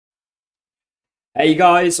Hey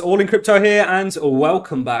guys, All in Crypto here, and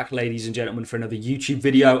welcome back, ladies and gentlemen, for another YouTube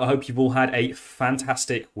video. I hope you've all had a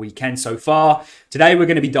fantastic weekend so far. Today we're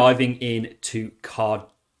going to be diving into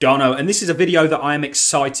Cardano, and this is a video that I am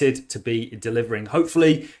excited to be delivering.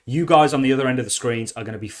 Hopefully, you guys on the other end of the screens are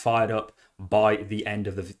going to be fired up by the end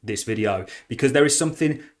of this video, because there is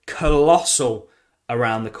something colossal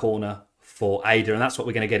around the corner for ADA, and that's what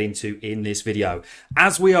we're going to get into in this video.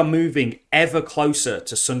 As we are moving ever closer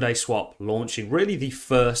to Sunday Swap launching, really the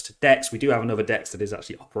first DEX. We do have another DEX that is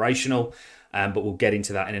actually operational, but we'll get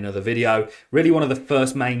into that in another video. Really one of the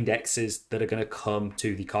first main DEXs that are going to come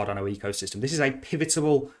to the Cardano ecosystem. This is a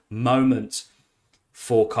pivotal moment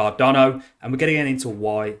for Cardano, and we're getting into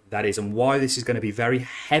why that is and why this is going to be very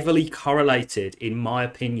heavily correlated, in my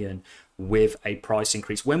opinion, with a price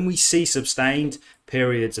increase. When we see sustained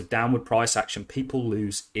periods of downward price action, people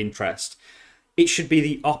lose interest. It should be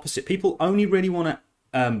the opposite. People only really want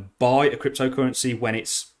to buy a cryptocurrency when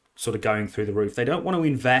it's sort of going through the roof. They don't want to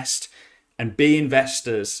invest and be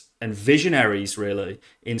investors and visionaries, really,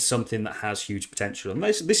 in something that has huge potential. And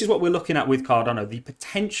this is what we're looking at with Cardano. The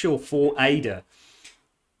potential for ADA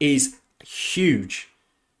is huge.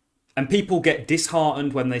 And people get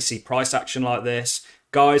disheartened when they see price action like this.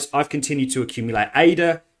 Guys, I've continued to accumulate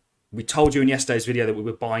ADA. We told you in yesterday's video that we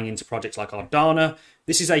were buying into projects like Cardano.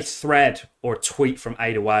 This is a thread or a tweet from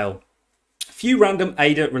Ada Whale. A few random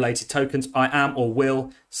ADA related tokens I am or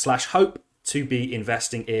will / hope to be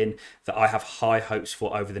investing in, that I have high hopes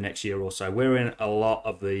for over the next year or so. We're in a lot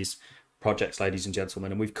of these projects, ladies and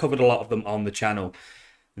gentlemen, and we've covered a lot of them on the channel.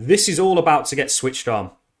 This is all about to get switched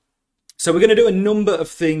on. So we're going to do a number of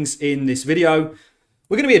things in this video.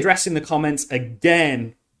 We're going to be addressing the comments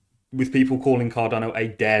again with people calling Cardano a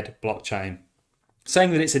dead blockchain,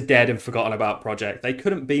 saying that it's a dead and forgotten about project. They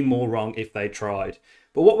couldn't be more wrong if they tried.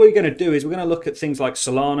 But what we're going to do is we're going to look at things like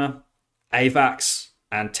Solana, AVAX,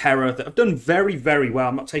 and Terra that have done very, very well.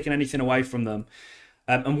 I'm not taking anything away from them.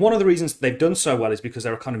 And one of the reasons they've done so well is because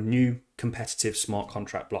they're a kind of new competitive smart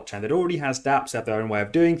contract blockchain that already has dApps, they have their own way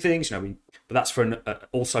of doing things, but that's for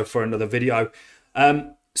also for another video.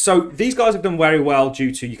 So these guys have done very well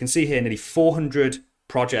due to, you can see here, nearly 400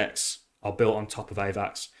 projects are built on top of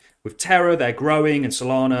AVAX. With Terra, they're growing, and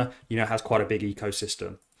Solana, has quite a big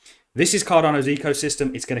ecosystem. This is Cardano's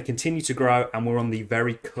ecosystem. It's going to continue to grow, and we're on the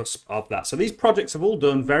very cusp of that. So these projects have all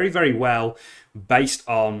done very, very well based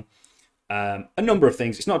on a number of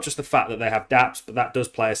things. It's not just the fact that they have dApps, but that does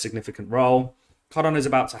play a significant role. Cardano is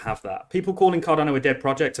about to have that. People calling Cardano a dead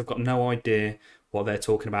project have got no idea what they're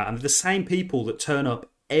talking about. And they're the same people that turn up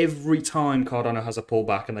every time Cardano has a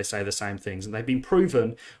pullback and they say the same things, and they've been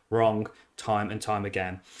proven wrong time and time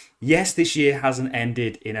again. Yes, this year hasn't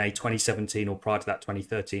ended in a 2017 or prior to that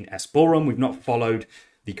 2013 S bull run. We've not followed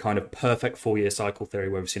the kind of perfect 4-year cycle theory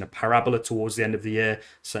where we've seen a parabola towards the end of the year.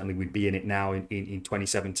 Certainly we'd be in it now in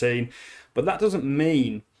 2017. But that doesn't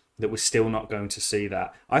mean that we're still not going to see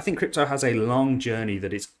that. I think crypto has a long journey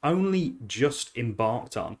that it's only just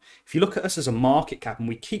embarked on. If you look at us as a market cap, and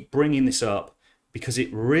we keep bringing this up because it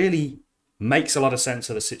really makes a lot of sense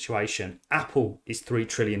of the situation. Apple is $3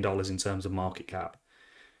 trillion in terms of market cap.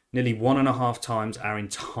 Nearly 1.5 times our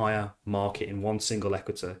entire market in one single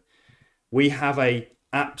equity. We have a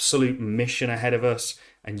absolute mission ahead of us,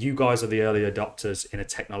 and you guys are the early adopters in a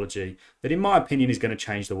technology that, in my opinion, is going to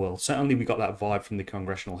change the world. Certainly we got that vibe from the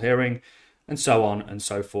congressional hearing, and so on and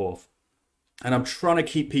so forth. And I'm trying to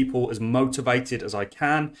keep people as motivated as I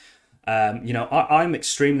can. I'm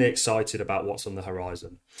extremely excited about what's on the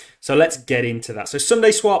horizon. So let's get into that. So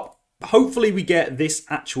Sunday Swap, hopefully we get this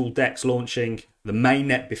actual DEX launching the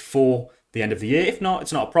mainnet before the end of the year. If not,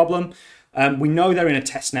 it's not a problem. We know they're in a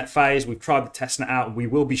testnet phase. We've tried the testnet out, and we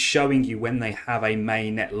will be showing you when they have a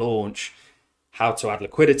mainnet launch how to add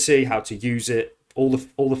liquidity, how to use it, all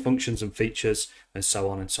the functions and features, and so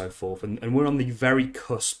on and so forth. And we're on the very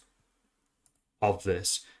cusp of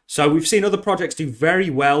this. So we've seen other projects do very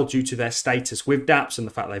well due to their status with dApps and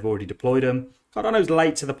the fact they've already deployed them. Cardano's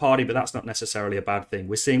late to the party, but that's not necessarily a bad thing.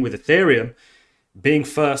 We're seeing with Ethereum, being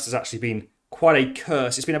first has actually been quite a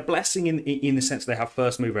curse. It's been a blessing in the sense they have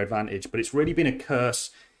first mover advantage, but it's really been a curse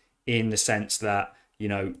in the sense that,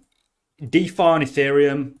 DeFi on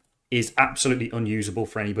Ethereum is absolutely unusable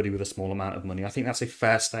for anybody with a small amount of money. I think that's a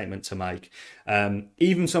fair statement to make.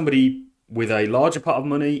 Even somebody with a larger pot of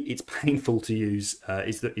money, it's painful to use,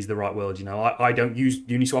 is the right word. I don't use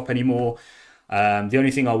Uniswap anymore. The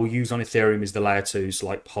only thing I will use on Ethereum is the layer 2s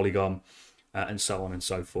like Polygon and so on and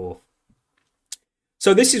so forth.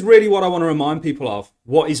 So this is really what I want to remind people of,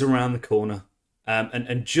 what is around the corner,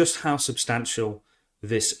 and just how substantial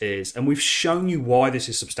this is. And we've shown you why this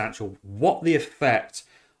is substantial, what the effect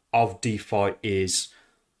of DeFi is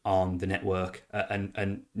on the network,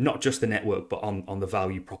 and not just the network, but on the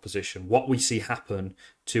value proposition. What we see happen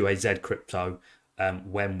to a Z crypto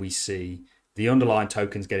when we see the underlying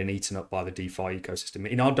tokens getting eaten up by the DeFi ecosystem.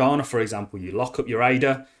 In Cardano, for example, you lock up your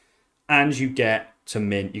ADA and you get to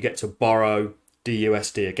mint, you get to borrow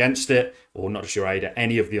DUSD against it, or not just your ADA,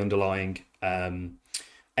 any of the underlying,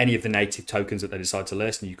 any of the native tokens that they decide to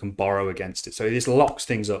list, and you can borrow against it. So this locks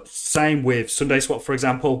things up. Same with SundaeSwap, for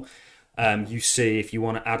example. You see, if you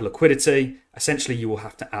want to add liquidity, essentially you will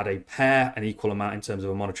have to add a pair, an equal amount in terms of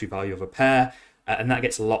a monetary value of a pair, and that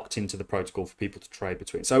gets locked into the protocol for people to trade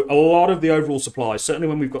between. So a lot of the overall supply, certainly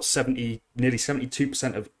when we've got nearly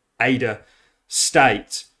 72% of ADA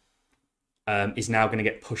staked, is now going to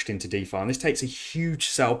get pushed into DeFi. And this takes a huge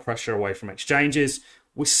sell pressure away from exchanges.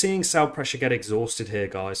 We're seeing sell pressure get exhausted here,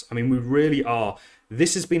 guys. I mean, we really are.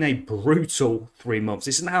 This has been a brutal 3 months.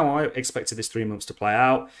 This isn't how I expected this 3 months to play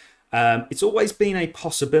out. It's always been a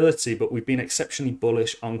possibility, but we've been exceptionally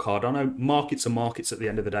bullish on Cardano. Markets are markets at the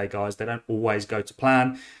end of the day, guys. They don't always go to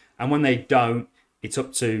plan. And when they don't, it's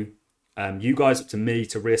up to you guys, up to me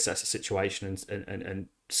to reassess the situation and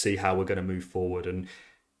see how we're going to move forward. And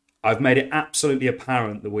I've made it absolutely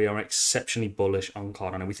apparent that we are exceptionally bullish on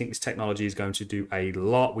Cardano. We think this technology is going to do a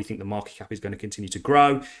lot. We think the market cap is going to continue to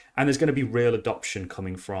grow, and there's going to be real adoption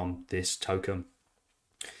coming from this token.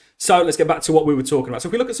 So let's get back to what we were talking about. So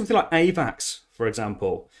if we look at something like AVAX, for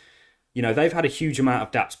example, you know, they've had a huge amount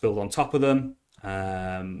of dApps built on top of them.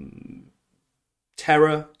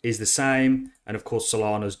 Terra is the same. And of course,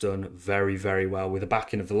 Solana's done very, very well with the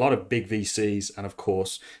backing of a lot of big VCs. And of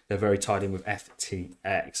course, they're very tied in with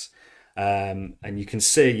FTX. And you can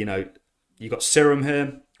see, you know, you've got ETHEREUM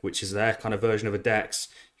here, which is their kind of version of a DEX.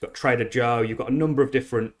 You've got Trader Joe. You've got a number of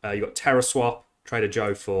different, you've got TerraSwap, Trader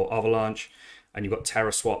Joe for Avalanche, and you've got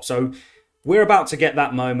TerraSwap. So we're about to get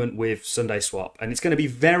that moment with SundaeSwap. And it's going to be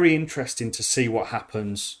very interesting to see what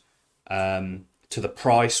happens to the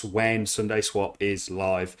price when SundaeSwap is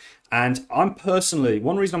live. And I'm personally,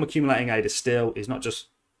 one reason I'm accumulating ADA still is not just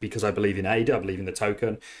because I believe in ADA, I believe in the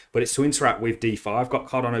token, but it's to interact with DeFi. I've got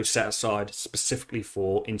Cardano set aside specifically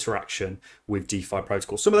for interaction with DeFi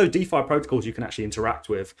protocols. Some of those DeFi protocols you can actually interact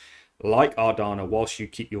with, like Cardano, whilst you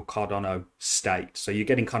keep your Cardano staked. So you're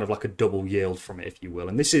getting kind of like a double yield from it, if you will.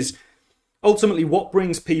 And this is ultimately what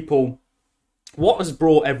brings people, what has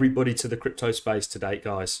brought everybody to the crypto space to date,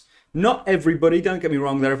 guys. Not everybody, don't get me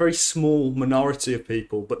wrong, they're a very small minority of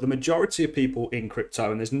people, but the majority of people in crypto,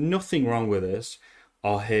 and there's nothing wrong with this,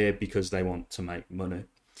 are here because they want to make money.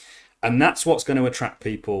 And that's what's going to attract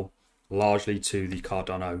people largely to the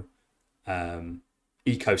Cardano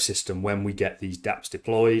ecosystem when we get these dApps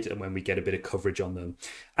deployed and when we get a bit of coverage on them.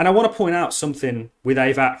 And I want to point out something with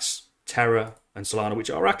AVAX, Terra, and Solana, which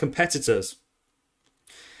are our competitors.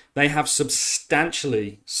 They have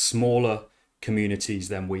substantially smaller communities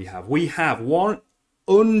than we have. We have one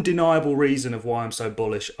undeniable reason of why I'm so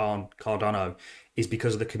bullish on Cardano is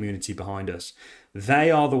because of the community behind us.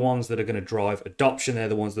 They are the ones that are going to drive adoption. They're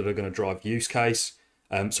the ones that are going to drive use.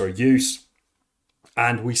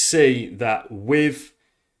 And we see that with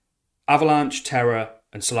Avalanche, Terra,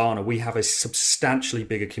 and Solana, we have a substantially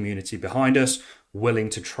bigger community behind us willing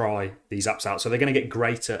to try these apps out. So they're going to get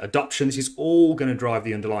greater adoption. This is all going to drive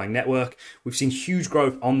the underlying network. We've seen huge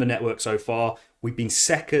growth on the network so far. We've been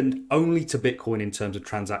second only to Bitcoin in terms of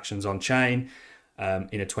transactions on chain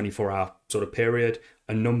in a 24-hour sort of period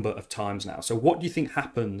a number of times now. So what do you think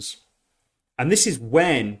happens? And this is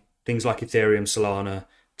when things like Ethereum, Solana,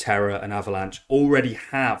 Terra, and Avalanche already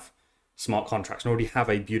have smart contracts and already have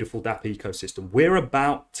a beautiful dApp ecosystem. We're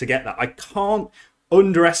about to get that. I can't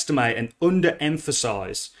underestimate and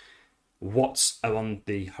underemphasize what's on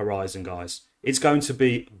the horizon, guys. It's going to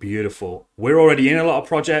be beautiful. We're already in a lot of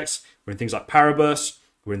projects. We're in things like Paribus.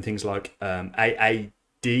 We're in things like AADA,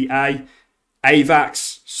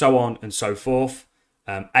 AVAX, so on and so forth.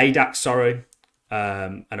 ADAX, sorry.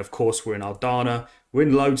 And of course, we're in Cardano. We're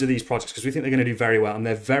in loads of these projects because we think they're going to do very well. And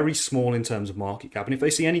they're very small in terms of market cap. And if they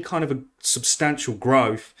see any kind of a substantial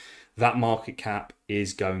growth, that market cap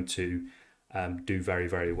is going to do very,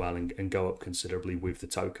 very well and go up considerably with the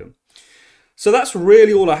token. So that's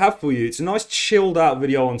really all I have for you. It's a nice chilled out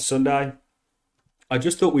video on Sunday. I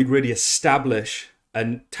just thought we'd really establish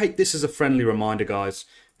and take this as a friendly reminder, guys,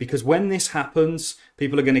 because when this happens,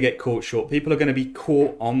 people are going to get caught short. People are going to be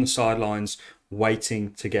caught on the sidelines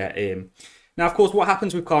waiting to get in. Now, of course, what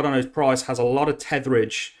happens with Cardano's price has a lot of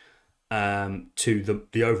tetherage to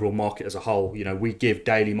the overall market as a whole. You know, we give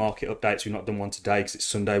daily market updates. We've not done one today because it's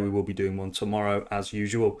Sunday. We will be doing one tomorrow as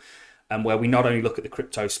usual, and where we not only look at the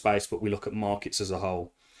crypto space, but we look at markets as a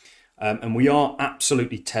whole. and we are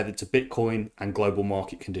absolutely tethered to Bitcoin and global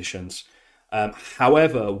market conditions.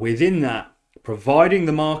 However, within that, providing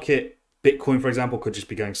the market, Bitcoin, for example, could just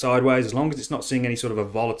be going sideways. As long as it's not seeing any sort of a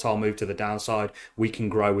volatile move to the downside, we can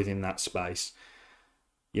grow within that space.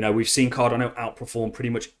 You know, we've seen Cardano outperform pretty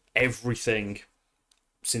much everything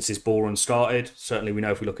since this bull run started. Certainly, we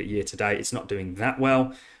know if we look at year to date, it's not doing that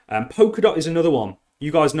well. Polkadot is another one.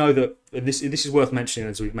 You guys know that this is worth mentioning,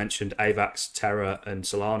 as we've mentioned AVAX, Terra, and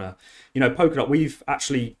Solana. You know, Polkadot, we've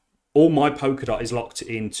actually, all my Polkadot is locked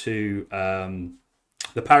into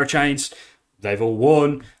the parachains. They've all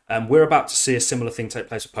won. We're about to see a similar thing take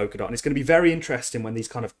place with Polkadot. And it's going to be very interesting when these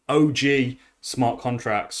kind of OG smart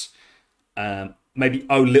contracts, maybe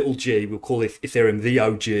O little g, we'll call it Ethereum the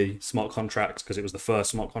OG smart contracts because it was the first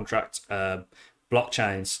smart contract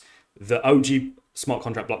blockchains. The OG smart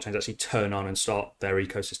contract blockchains actually turn on and start their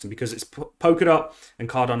ecosystem, because it's Polkadot and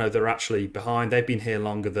Cardano that are actually behind. They've been here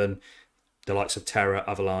longer than the likes of Terra,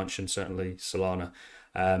 Avalanche, and certainly Solana.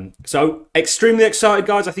 So extremely excited,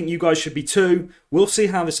 guys. I think you guys should be too. We'll see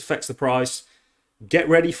how this affects the price. Get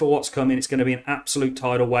ready for what's coming. It's going to be an absolute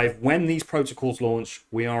tidal wave. When these protocols launch,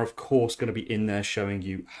 we are, of course, going to be in there showing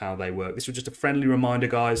you how they work. This was just a friendly reminder,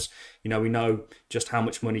 guys. You know, we know just how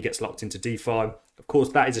much money gets locked into DeFi. Of course,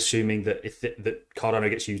 that is assuming that that Cardano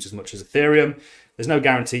gets used as much as Ethereum. There's no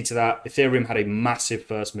guarantee to that. Ethereum had a massive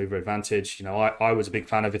first mover advantage. You know, I was a big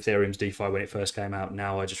fan of Ethereum's DeFi when it first came out.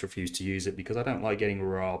 Now I just refuse to use it because I don't like getting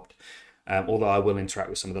robbed. Although I will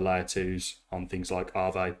interact with some of the layer 2s on things like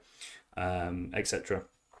Aave, etc.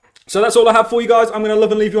 So that's all I have for you guys. I'm going to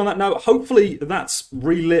love and leave you on that note. Hopefully that's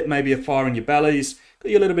relit maybe a fire in your bellies,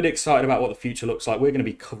 got you a little bit excited about what the future looks like. We're going to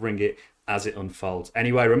be covering it as it unfolds.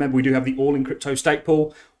 Anyway, remember we do have the ALLIN crypto stake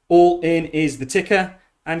pool. ALLIN is the ticker.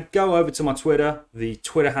 And go over to my Twitter. The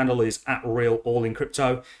Twitter handle is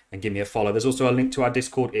 @RealAllinCrypto, and give me a follow. There's also a link to our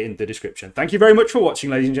Discord in the description. Thank you very much for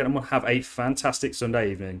watching, ladies and gentlemen. Have a fantastic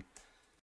Sunday evening.